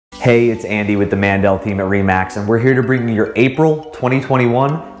Hey, it's Andy with the Mandel team at REMAX, and we're here to bring you your April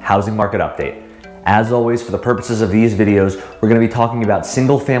 2021 housing market update. As always, for the purposes of these videos, we're going to be talking about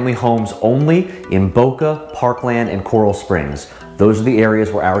single-family homes only in Boca, Parkland, and Coral Springs. Those are the areas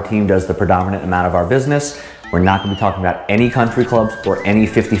where our team does the predominant amount of our business. We're not going to be talking about any country clubs or any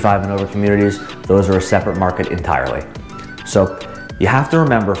 55 and over communities. Those are a separate market entirely. So you have to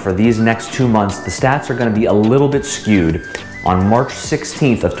remember, for these next 2 months, the stats are going to be a little bit skewed. On March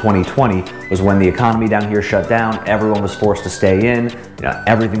 16th of 2020 was when the economy down here shut down. Everyone was forced to stay in.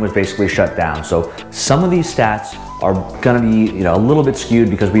 Everything was basically shut down. So some of these stats are going to be a little bit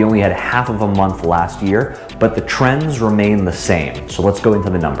skewed because we only had half of a month last year, but the trends remain the same. So let's go into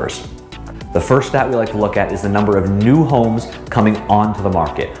the numbers. The first stat we like to look at is the number of new homes coming onto the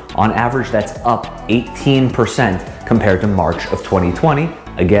market. On average, that's up 18% compared to March of 2020.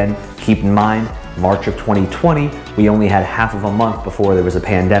 Again, keep in mind, March of 2020, we only had half of a month before there was a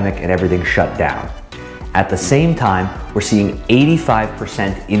pandemic and everything shut down. At the same time, we're seeing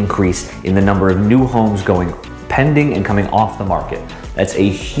 85% increase in the number of new homes going pending and coming off the market. That's a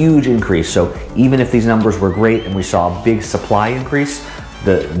huge increase. So even if these numbers were great and we saw a big supply increase,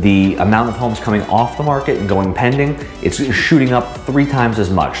 the amount of homes coming off the market and going pending, it's shooting up 3 times as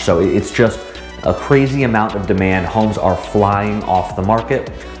much. So it's just a crazy amount of demand. Homes are flying off the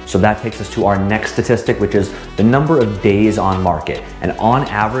market. So that takes us to our next statistic, which is the number of days on market. And on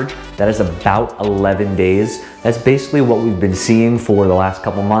average, that is about 11 days. That's basically what we've been seeing for the last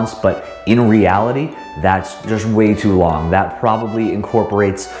couple months, but in reality, that's just way too long. That probably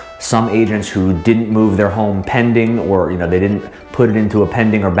incorporates some agents who didn't move their home pending, or they didn't put it into a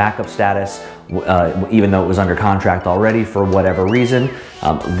pending or backup status, even though it was under contract already for whatever reason.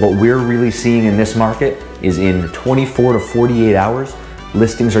 What we're really seeing in this market is in 24 to 48 hours,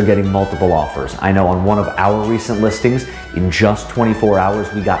 listings are getting multiple offers. I know on one of our recent listings, in just 24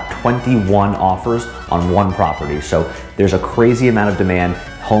 hours, we got 21 offers on one property. So there's a crazy amount of demand.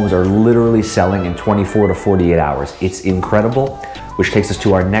 Homes are literally selling in 24 to 48 hours. It's incredible, which takes us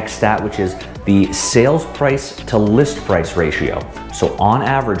to our next stat, which is the sales price to list price ratio. So on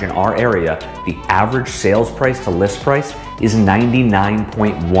average in our area, the average sales price to list price is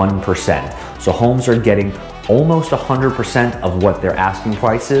 99.1%. So homes are getting almost 100% of what their asking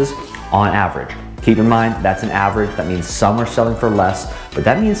price is on average. Keep in mind, that's an average. That means some are selling for less, but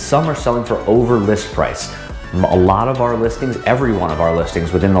that means some are selling for over list price. A lot of our listings, every one of our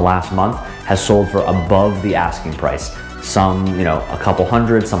listings within the last month has sold for above the asking price. Some, a couple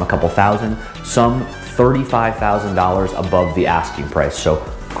hundred, some a couple thousand, some $35,000 above the asking price. So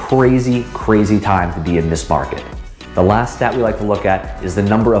crazy, crazy time to be in this market. The last stat we like to look at is the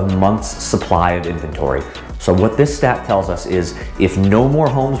number of months supply of inventory. So what this stat tells us is if no more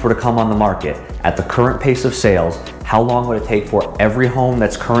homes were to come on the market at the current pace of sales, how long would it take for every home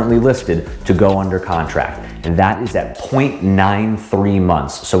that's currently listed to go under contract? And that is at 0.93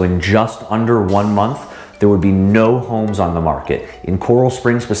 months. So in just under 1 month, there would be no homes on the market. In Coral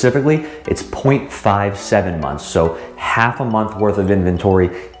Springs specifically, it's 0.57 months. So half a month worth of inventory.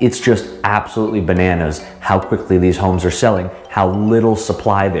 It's just absolutely bananas how quickly these homes are selling, how little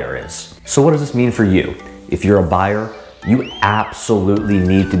supply there is. So what does this mean for you? If you're a buyer, you absolutely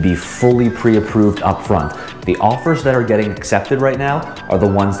need to be fully pre-approved up front. The offers that are getting accepted right now are the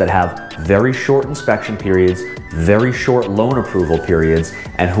ones that have very short inspection periods, very short loan approval periods,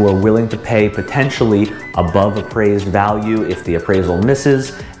 and who are willing to pay potentially above appraised value if the appraisal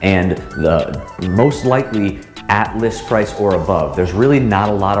misses, and most likely at list price or above. There's really not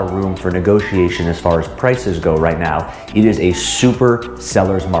a lot of room for negotiation as far as prices go right now. It is a super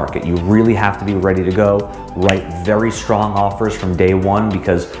seller's market. You really have to be ready to go, write very strong offers from day one,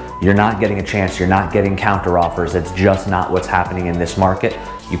 because you're not getting a chance, you're not getting counter offers. That's just not what's happening in this market.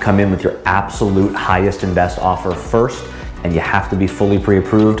 You come in with your absolute highest and best offer first, and you have to be fully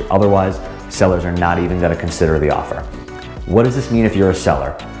pre-approved. Otherwise, sellers are not even gonna consider the offer. What does this mean if you're a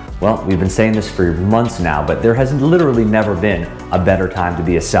seller? Well, we've been saying this for months now, but there has literally never been a better time to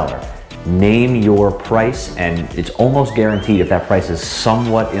be a seller. Name your price, and it's almost guaranteed if that price is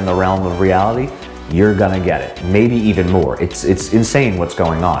somewhat in the realm of reality, you're gonna get it, maybe even more. It's insane what's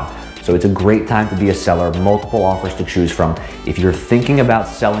going on. So it's a great time to be a seller, multiple offers to choose from. If you're thinking about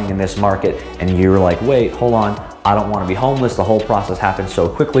selling in this market and you're like, wait, hold on, I don't wanna be homeless, the whole process happens so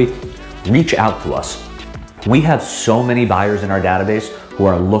quickly, reach out to us. We have so many buyers in our database who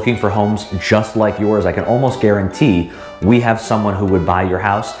are looking for homes just like yours. I can almost guarantee we have someone who would buy your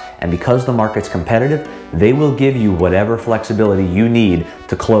house And because the market's competitive, they will give you whatever flexibility you need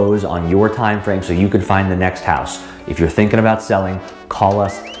to close on your time frame so you can find the next house. If you're thinking about selling, call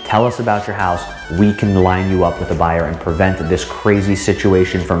us, tell us about your house. We can line you up with a buyer and prevent this crazy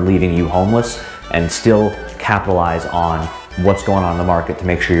situation from leaving you homeless and still capitalize on what's going on in the market to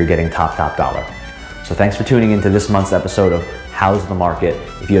make sure you're getting top dollar. So thanks for tuning into this month's episode of How's the Market.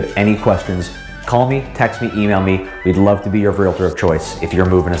 If you have any questions, call me, text me, email me. We'd love to be your realtor of choice if you're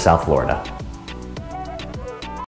moving to South Florida.